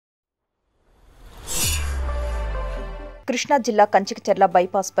కృష్ణా జిల్లా కంచికచర్ల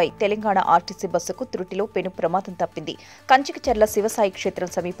బైపాస్ పై తెలంగాణ ఆర్టీసీ బస్సుకు త్రుటిలో పెను ప్రమాదం తప్పింది. కంచికచర్ల శివసాయి క్షేత్రం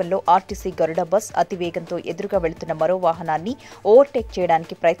సమీపంలో ఆర్టీసీ గరుడ బస్ అతివేగంతో ఎదురుగా వెళుతున్న మరో వాహనాన్ని ఓవర్టేక్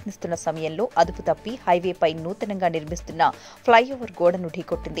చేయడానికి ప్రయత్నిస్తున్న సమయంలో అదుపు తప్పి హైవేపై నూతనంగా నిర్మిస్తున్న ఫ్లైఓవర్ గోడను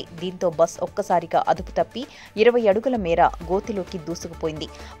ఢీకొట్టింది. దీంతో బస్ ఒక్కసారిగా అదుపు తప్పి 20 అడుగుల మేర గోతిలోకి దూసుకుపోయింది.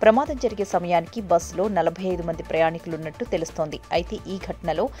 ప్రమాదం జరిగే సమయానికి బస్సులో 45 మంది ప్రయాణికులున్నట్టు తెలుస్తోంది. అయితే ఈ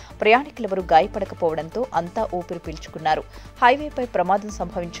ఘటనలో ప్రయాణికులెవరూ గాయపడకపోవడంతో అంతా ఊపిరి పీల్చుకున్నారు. హైవేపై ప్రమాదం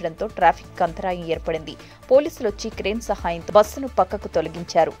సంభవించడంతో ట్రాఫిక్ అంతరాయం ఏర్పడింది. పోలీసులొచ్చి క్రేన్ సహాయంతో బస్సును పక్కకు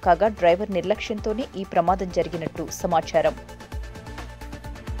తొలగించారు. కాగా డ్రైవర్ నిర్లక్ష్యంతోనే ఈ ప్రమాదం జరిగినట్టు సమాచారం.